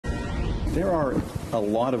There are a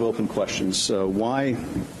lot of open questions. Why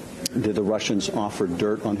did the Russians offer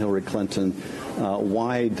dirt on Hillary Clinton?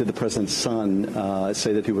 Why did the president's son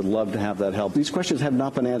say that he would love to have that help? These questions have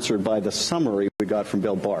not been answered by the summary we got from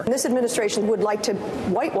Bill Barr. This administration would like to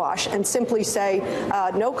whitewash and simply say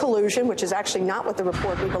no collusion, which is actually not what the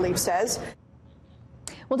report, we believe, says.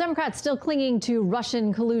 Well, Democrats still clinging to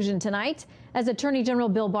Russian collusion tonight, as Attorney General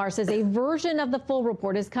Bill Barr says a version of the full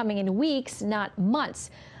report is coming in weeks, not months.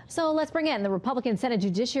 So let's bring in the Republican Senate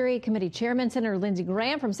Judiciary Committee Chairman, Senator Lindsey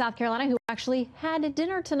Graham from South Carolina, who actually had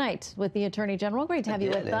dinner tonight with the Attorney General. Great to have you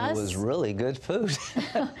with us. It was really good food.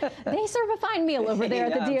 They serve a fine meal over there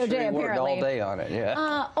at the DOJ, I'm sure he apparently. worked all day on it,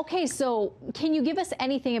 yeah. Okay, so can you give us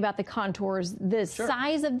anything about the contours, the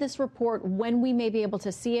size of this report, when we may be able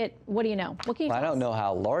to see it? What do you know? What can you tell us? I don't know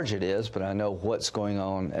how large it is, but I know what's going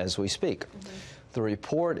on as we speak. The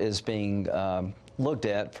report is being looked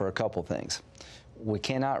at for a couple things. We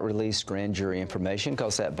cannot release grand jury information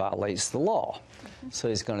because that violates the law. So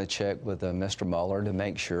he's going to check with Mr. Mueller to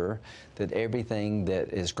make sure that everything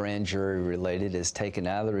that is grand jury related is taken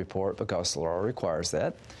out of the report because the law requires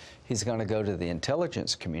that. He's going to go to the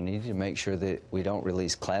intelligence community to make sure that we don't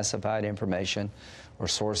release classified information or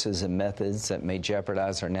sources and methods that may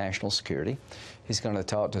jeopardize our national security. He's going to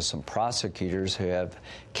talk to some prosecutors who have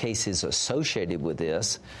cases associated with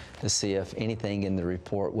this to see if anything in the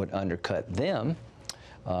report would undercut them.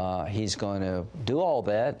 He's going to do all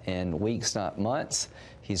that in weeks, not months.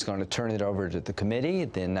 He's going to turn it over to the committee.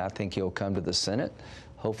 Then I think he'll come to the Senate,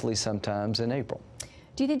 hopefully sometimes in April.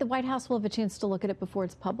 Do you think the White House will have a chance to look at it before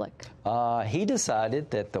it's public? He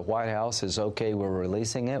decided that the White House is okay with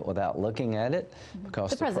releasing it without looking at it.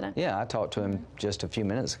 Because the president? Yeah, I talked to him just a few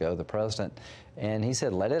minutes ago, the president, and he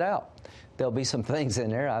said, let it out. There'll be some things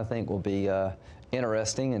in there I think will be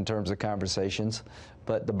interesting in terms of conversations.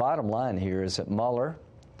 But the bottom line here is that Mueller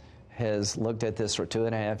has looked at this for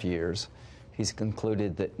 2.5 years. He's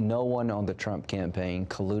concluded that no one on the Trump campaign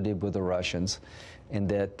colluded with the Russians and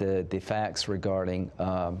that the facts regarding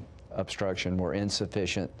obstruction were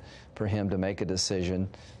insufficient for him to make a decision.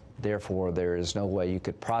 Therefore, there is no way you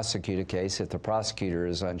could prosecute a case if the prosecutor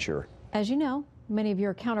is unsure. As you know, many of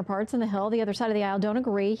your counterparts in the Hill, the other side of the aisle, don't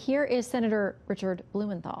agree. Here is Senator Richard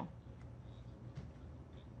Blumenthal.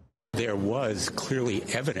 There was clearly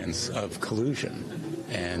evidence of collusion,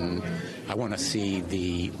 and I want to see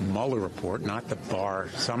the Mueller report, not the Barr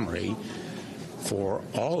summary, for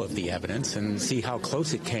all of the evidence and see how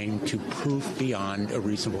close it came to proof beyond a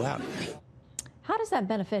reasonable doubt. How does that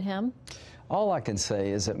benefit him? All I can say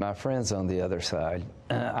is that my friends on the other side,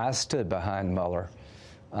 I stood behind Mueller.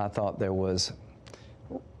 I thought there was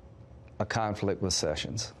a conflict with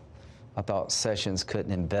Sessions. I thought Sessions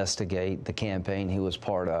couldn't investigate the campaign he was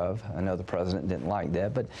part of. I know the president didn't like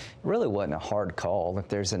that, but it really wasn't a hard call. If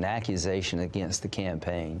there's an accusation against the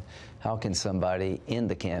campaign, how can somebody in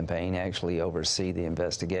the campaign actually oversee the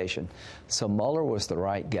investigation? So Mueller was the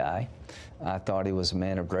right guy. I thought he was a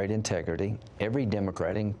man of great integrity. Every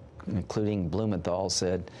Democrat, including Blumenthal,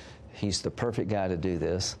 said he's the perfect guy to do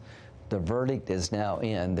this. The verdict is now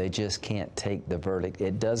in. They just can't take the verdict.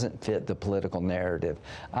 It doesn't fit the political narrative.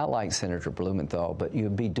 I like Senator Blumenthal, but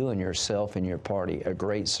you'd be doing yourself and your party a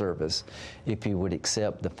great service if you would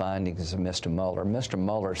accept the findings of Mr. Mueller. Mr.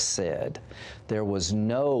 Mueller said there was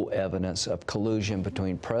no evidence of collusion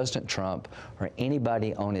between President Trump or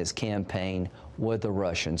anybody on his campaign with the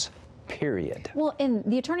Russians, period. Well, and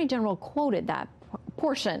the Attorney General quoted that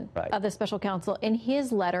portion of the special counsel in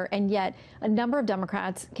his letter, and yet a number of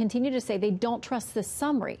Democrats continue to say they don't trust the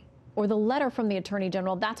summary or the letter from the Attorney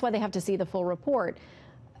General. That's why they have to see the full report.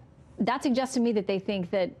 That suggests to me that they think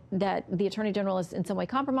that the Attorney General is in some way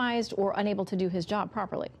compromised or unable to do his job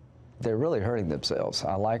properly. They're really hurting themselves.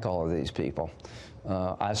 I like all of these people.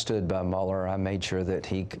 I stood by Mueller. I made sure that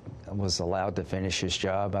he was allowed to finish his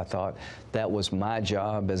job. I thought that was my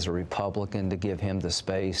job as a Republican, to give him the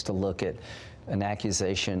space to look at an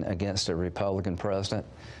accusation against a Republican president.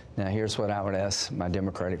 Now, here's what I would ask my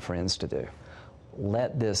Democratic friends to do.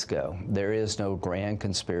 Let this go. There is no grand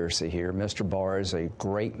conspiracy here. Mr. Barr is a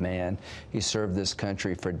great man. He served this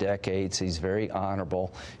country for decades. He's very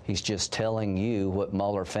honorable. He's just telling you what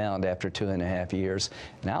Mueller found after 2.5 years.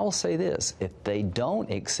 And I will say this, if they don't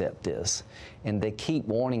accept this and they keep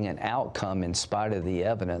wanting an outcome in spite of the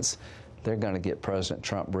evidence, they're going to get President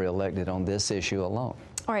Trump reelected on this issue alone.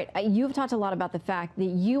 All right, you've talked a lot about the fact that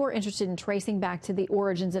you are interested in tracing back to the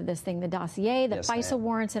origins of this thing, the dossier, the FISA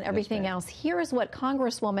warrants, and everything else. Here is what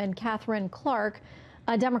Congresswoman Catherine Clark,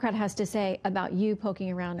 a Democrat, has to say about you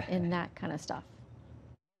poking around in that kind of stuff.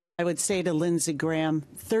 I would say to Lindsey Graham,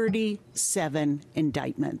 37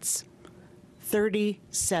 indictments.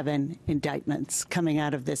 37 indictments coming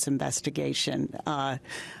out of this investigation. I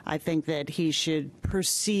think that he should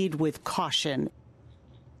proceed with caution.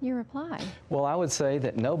 Your reply? Well, I would say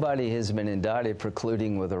that nobody has been indicted for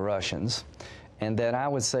colluding with the Russians, and that I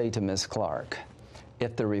would say to Ms. Clark,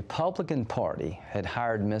 if the Republican Party had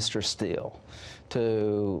hired Mr. Steele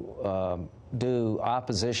to do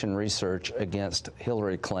opposition research against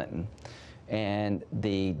Hillary Clinton, and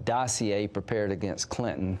the dossier prepared against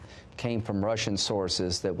Clinton came from Russian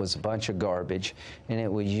sources that was a bunch of garbage, and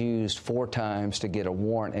it was used 4 times to get a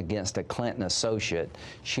warrant against a Clinton associate,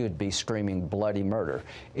 she would be screaming bloody murder.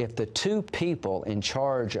 If the 2 people in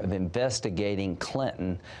charge of investigating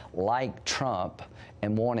Clinton liked Trump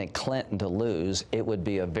and wanted Clinton to lose, it would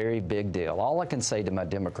be a very big deal. All I can say to my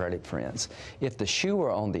Democratic friends, if the shoe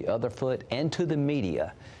were on the other foot, and to the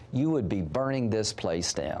media, you would be burning this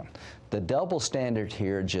place down. The double standard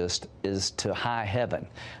here just is to high heaven.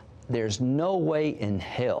 There's no way in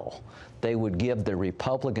hell they would give the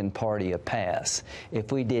Republican Party a pass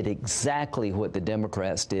if we did exactly what the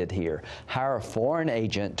Democrats did here, hire a foreign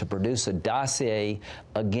agent to produce a dossier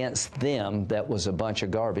against them that was a bunch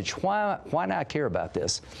of garbage. Why not care about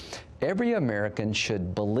this? Every American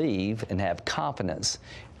should believe and have confidence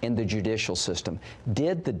in the judicial system.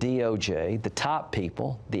 Did the DOJ, the top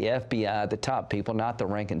people, the FBI, the top people, not the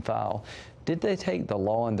rank and file, did they take the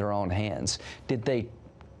law in their own hands? Did they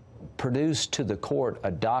produce to the court a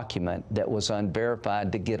document that was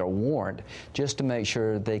unverified to get a warrant just to make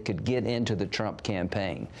sure they could get into the Trump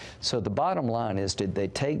campaign? So the bottom line is, did they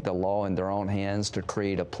take the law in their own hands to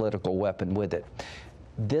create a political weapon with it?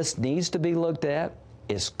 This needs to be looked at.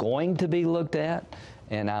 It's going to be looked at.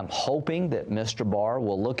 And I'm hoping that Mr. Barr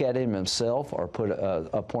will look at it himself or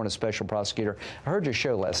appoint a special prosecutor. I heard your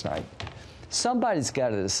show last night. Somebody's got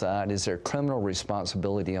to decide, is there criminal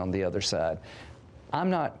responsibility on the other side? I'm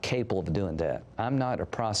not capable of doing that. I'm not a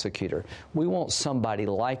prosecutor. We want somebody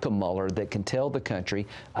like a Mueller that can tell the country,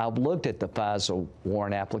 I've looked at the FISA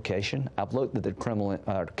warrant application. I've looked at the criminal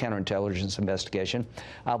counterintelligence investigation.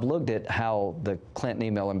 I've looked at how the Clinton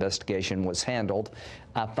email investigation was handled.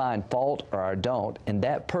 I find fault or I don't. And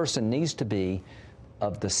that person needs to be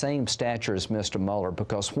of the same stature as Mr. Mueller,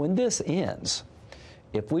 because when this ends,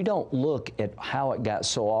 if we don't look at how it got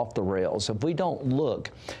so off the rails, if we don't look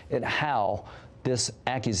at how this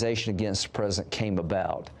accusation against the president came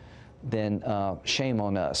about, then shame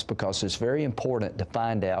on us, because it's very important to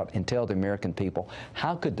find out and tell the American people,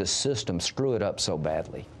 how could the system screw it up so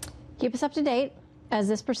badly? Keep us up to date as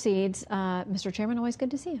this proceeds. Mr. Chairman, always good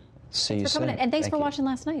to see you. See you soon. Thanks for coming in. And thanks Thank for you. watching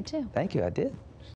last night, too. Thank you. I did.